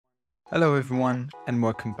Hello everyone and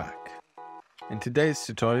welcome back. In today's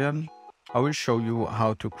tutorial, I will show you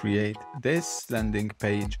how to create this landing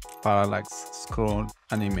page parallax scroll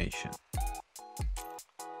animation.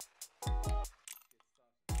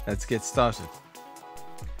 Let's get started.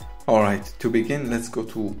 Alright, to begin, let's go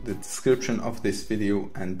to the description of this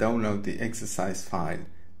video and download the exercise file.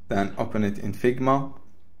 Then open it in Figma.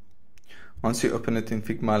 Once you open it in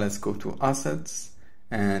Figma, let's go to Assets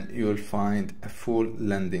and you will find a full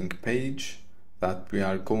landing page that we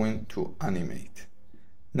are going to animate.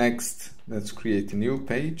 Next, let's create a new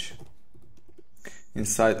page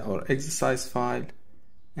inside our exercise file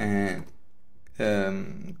and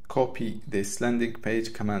copy this landing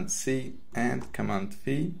page, Command C and Command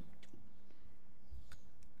V,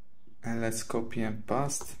 and let's copy and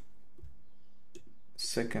paste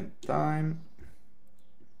second time.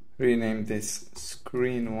 Rename this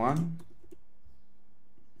screen 1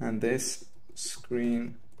 and this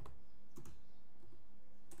screen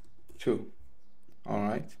 2.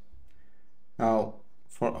 Alright, now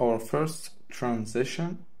for our first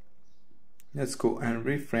transition, let's go and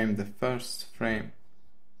reframe the first frame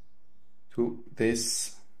to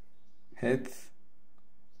this head.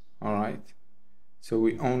 Alright, so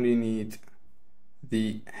we only need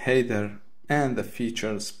the header and the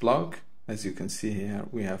features block. As you can see here,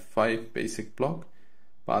 we have 5 basic blocks,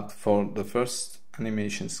 but for the first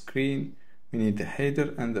animation screen we need the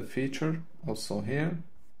header and the feature also here.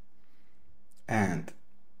 And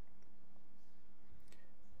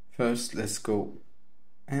first let's go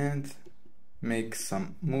and make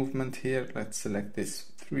some movement here. Let's select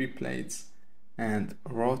these 3 plates and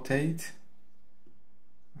rotate.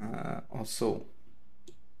 Also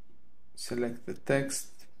select the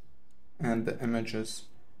text and the images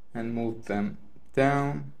and move them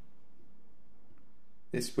down.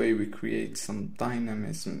 This way we create some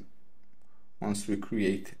dynamism once we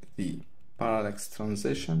create the parallax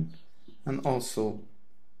transition, and also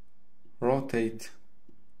rotate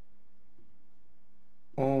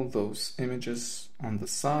all those images on the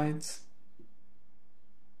sides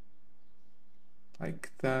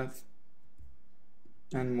like that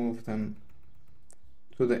and move them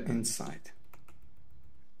to the inside.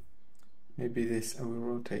 Maybe this I will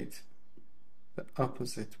rotate the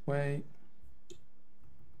opposite way.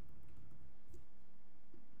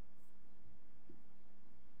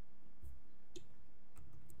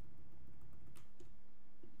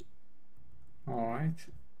 Alright,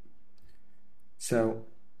 so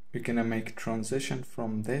we're gonna make transition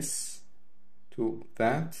from this to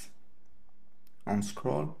that on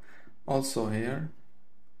scroll. Also here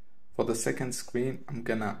for the second screen I'm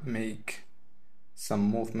gonna make some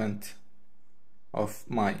movement of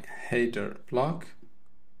my header block.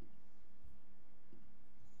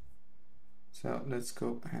 So let's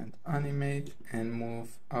go and animate and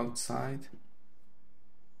move outside.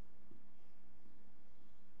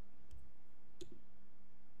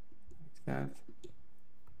 Like that.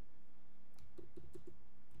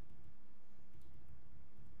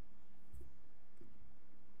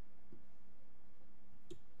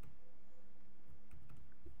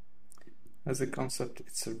 As a concept,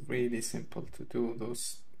 it's really simple to do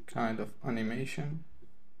those kind of animation,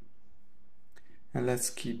 and let's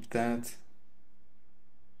keep that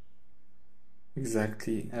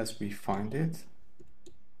exactly as we find it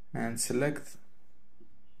and select.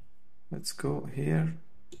 Let's go here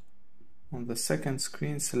on the second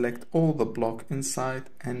screen, select all the block inside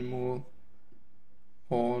and move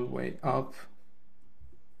all the way up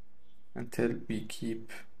until we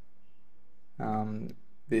keep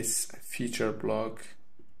this feature block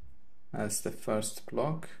as the first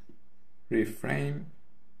block. Reframe.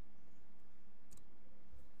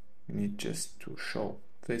 We need just to show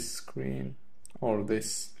this screen or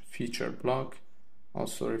this feature block.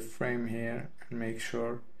 Also reframe here and make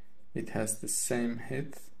sure it has the same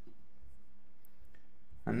width.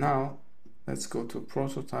 And now let's go to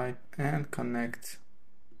prototype and connect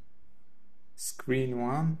screen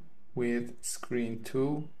 1 with screen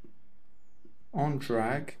 2 on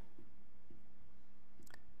drag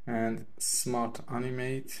and smart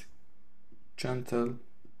animate, gentle,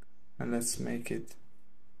 and let's make it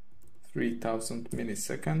 3000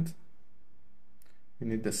 milliseconds. We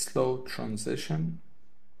need a slow transition,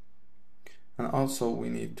 and also we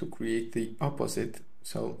need to create the opposite.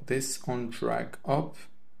 So this on drag up,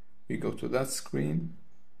 we go to that screen,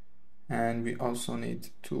 and we also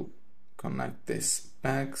need to connect this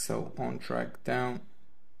back. So on drag down,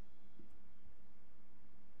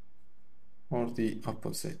 or the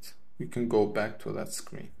opposite, we can go back to that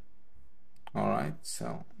screen. Alright,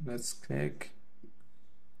 so let's click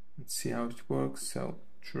and see how it works. So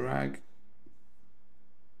drag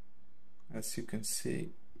as you can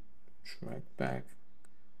see, drag back,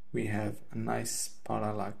 we have a nice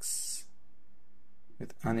parallax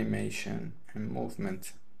with animation and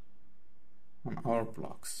movement on our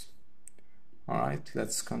blocks. Alright,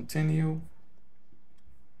 let's continue.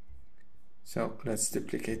 So let's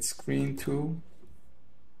duplicate screen 2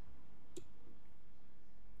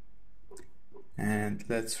 and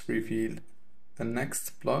let's reveal the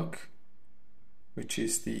next block, which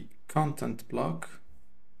is the content block.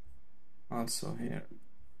 Also here,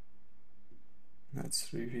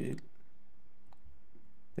 let's reveal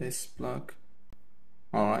this block.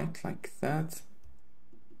 Alright, like that.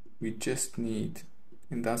 We just need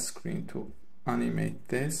in that screen to animate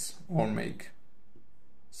this or make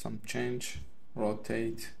some change,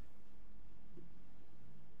 rotate.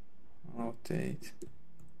 I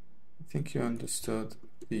think you understood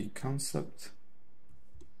the concept.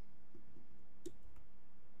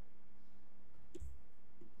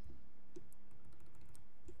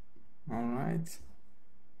 Alright,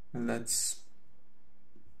 and let's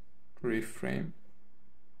reframe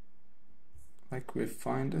like we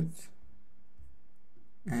find it,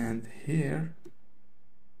 and here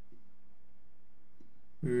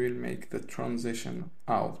we will make the transition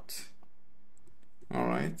out.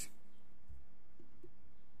 Alright,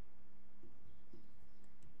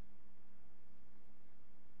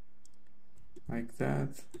 like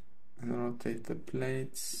that, and rotate the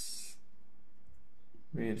plates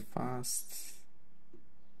real fast,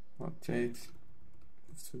 rotate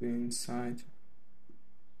to the inside.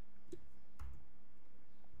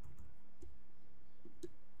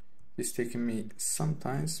 It's taking me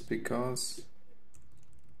sometimes because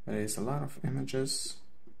there is a lot of images,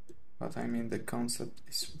 but I mean the concept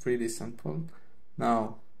is really simple.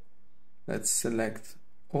 Now let's select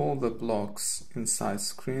all the blocks inside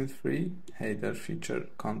screen 3, header, feature,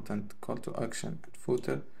 content, call to action, and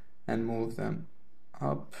footer, and move them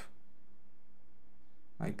up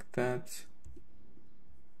like that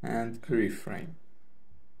and reframe.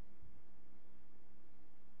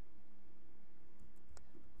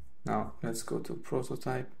 Now let's go to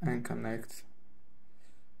prototype and connect.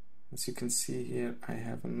 As you can see here, I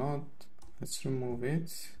have a node. Let's remove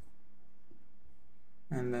it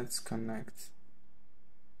and let's connect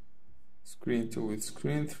screen 2 with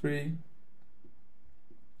screen 3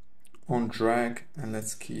 on drag, and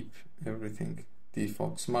let's keep everything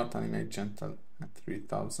default. Smart animate gentle at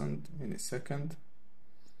 3000 milliseconds.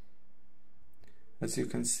 As you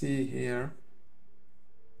can see here,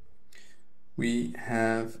 we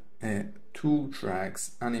have a 2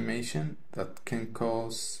 drags animation that can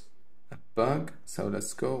cause a bug. So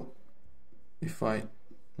let's go. If I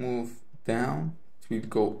move down, it will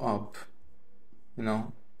go up,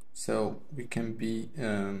 so we can be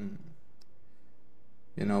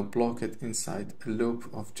block it inside a loop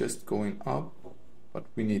of just going up, but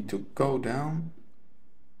we need to go down.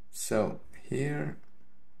 So here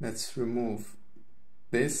let's remove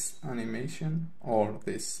this animation or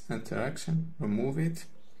this interaction, remove it,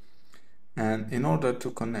 and in order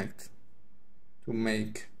to connect, to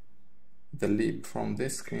make the leap from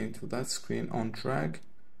this screen to that screen on drag,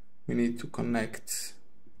 we need to connect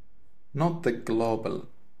not the global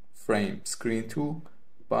frame screen 2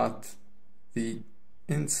 but the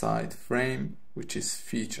inside frame, which is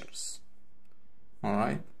features.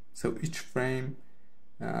 Alright, so each frame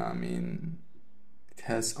it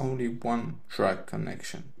has only one drag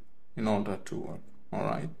connection in order to work.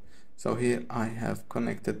 Alright, so here I have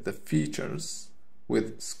connected the features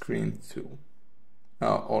with screen 2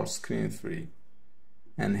 or screen 3,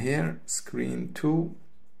 and here screen 2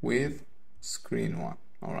 with screen 1.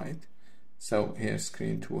 Alright, so here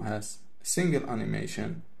screen 2 has a single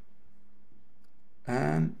animation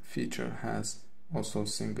and feature has also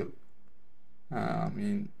single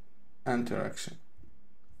interaction.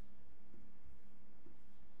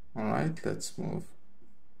 Alright, let's move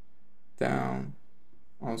down,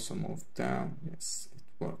 also move down. Yes, it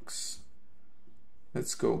works.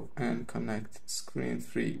 Let's go and connect screen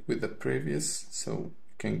 3 with the previous, so you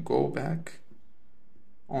can go back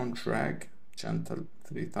on drag, gentle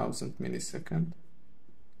 3000 milliseconds.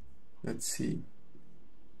 Let's see,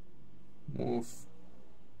 move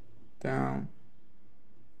down,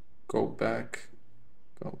 go back,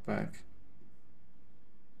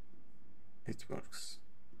 it works.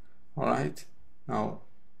 Alright, now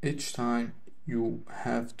each time you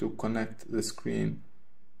have to connect the screen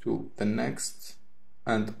to the next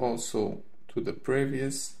and also to the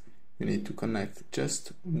previous, you need to connect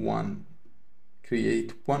just one,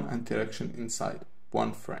 create one interaction inside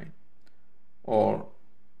one frame, or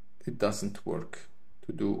it doesn't work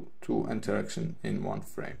to do 2 interactions in one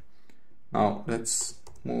frame. Now let's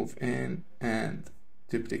move in and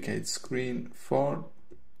duplicate screen 4,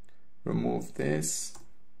 remove this,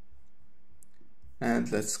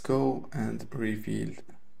 and let's go and reveal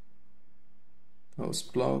those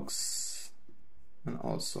blocks and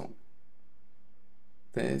also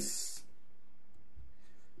this.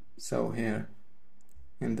 So here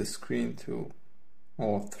in the screen 2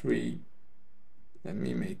 or 3, let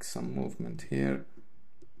me make some movement here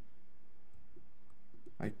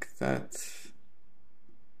like that,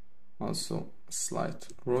 also a slight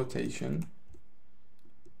rotation,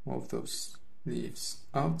 move those leaves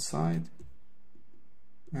outside,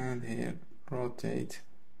 and here rotate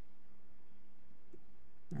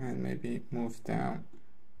and maybe move down,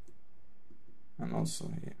 and also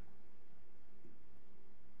here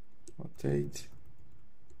rotate.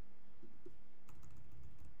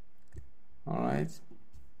 Alright,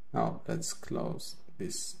 now let's close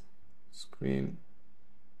this screen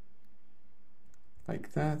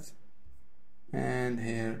like that, and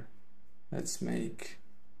here let's make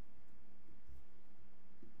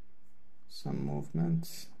some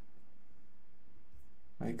movements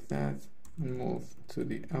like that and move to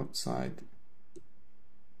the outside.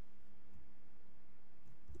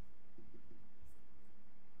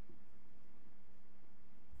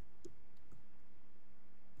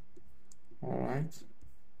 Alright,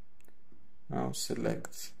 now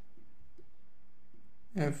select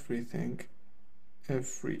everything,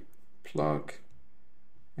 every plug,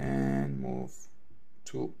 and move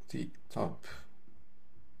to the top.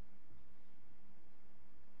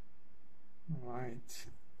 Right,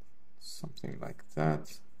 something like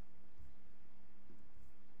that.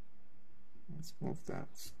 Let's move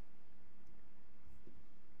that.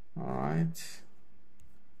 Alright,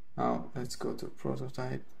 now let's go to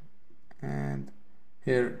prototype, and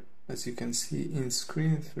here, as you can see in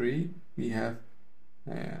screen 3, we have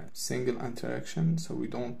a single interaction, so we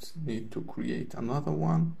don't need to create another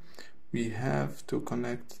one. We have to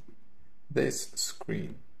connect this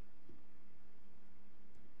screen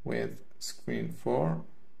with screen 4,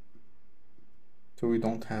 so we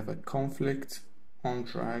don't have a conflict. On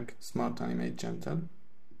drag, smart animate gentle,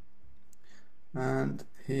 and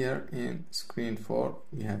here in screen 4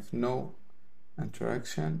 we have no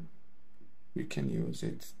interaction. We can use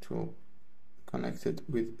it to connect it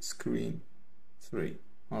with screen 3.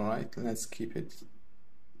 Alright, let's keep it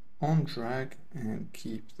on drag and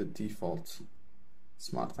keep the default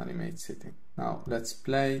smart animate setting. Now let's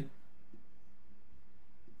play,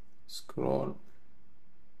 scroll.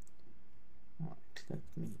 Alright, let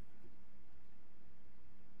me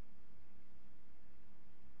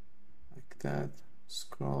like that,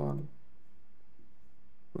 scroll,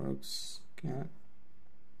 works again.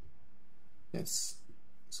 Yes,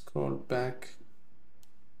 scroll back,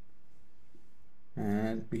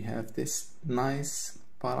 and we have this nice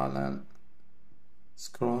parallel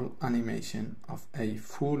scroll animation of a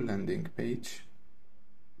full landing page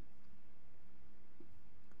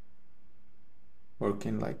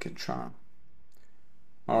working like a charm.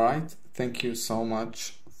 Alright, thank you so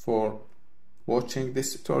much for watching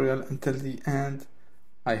this tutorial until the end.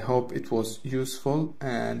 I hope it was useful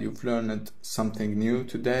and you've learned something new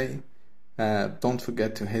today. Don't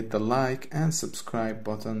forget to hit the like and subscribe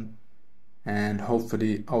button, and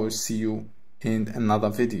hopefully I will see you in another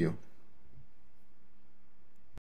video.